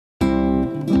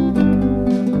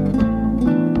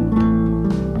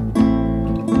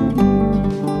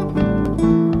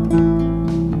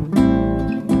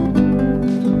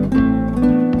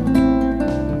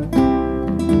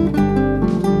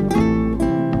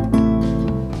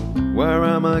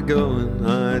am I going?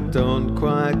 I don't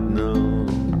quite know.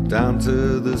 Down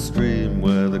to the stream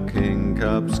where the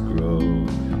kingcups grow,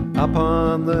 up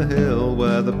on the hill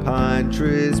where the pine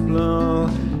trees blow.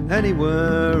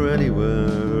 Anywhere,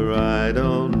 anywhere, I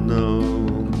don't know.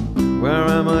 Where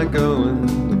am I going?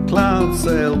 The clouds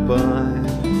sail by,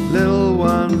 little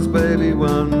ones, baby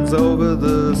ones, over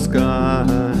the sky.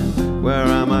 Where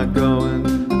am I going?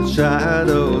 The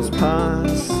shadows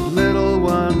pass, little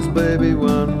ones, baby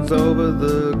ones, over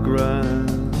the grass.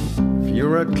 If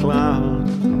you're a cloud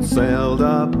and sailed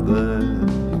up there,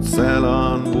 you'd sail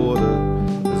on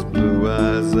water as blue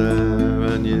as air,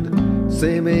 and you'd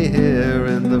see me here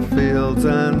in the fields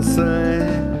and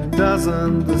say,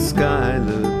 doesn't the sky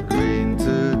look green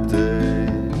today?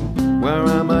 Where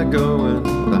am I going?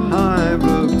 The high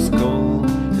rooks call.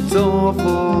 It's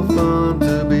awful fun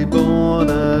to be born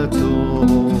at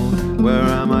all. Where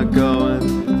am I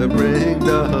going? The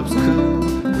ringdoves coo.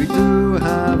 We do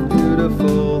have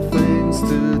beautiful things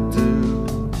to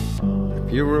do.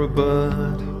 If you were a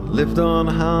bird, lived on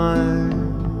high,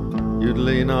 you'd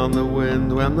lean on the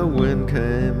wind when the wind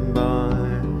came by.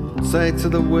 Say to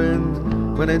the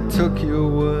wind when it took you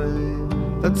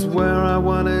away, that's where I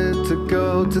wanted to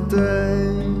go today.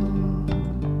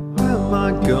 Where am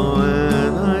I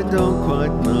going? I don't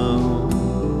quite know.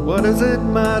 What does it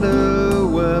matter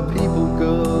where people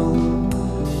go?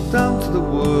 Down to the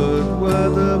wood where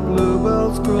the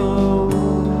bluebells grow.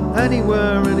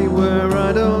 Anywhere, anywhere,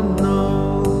 I don't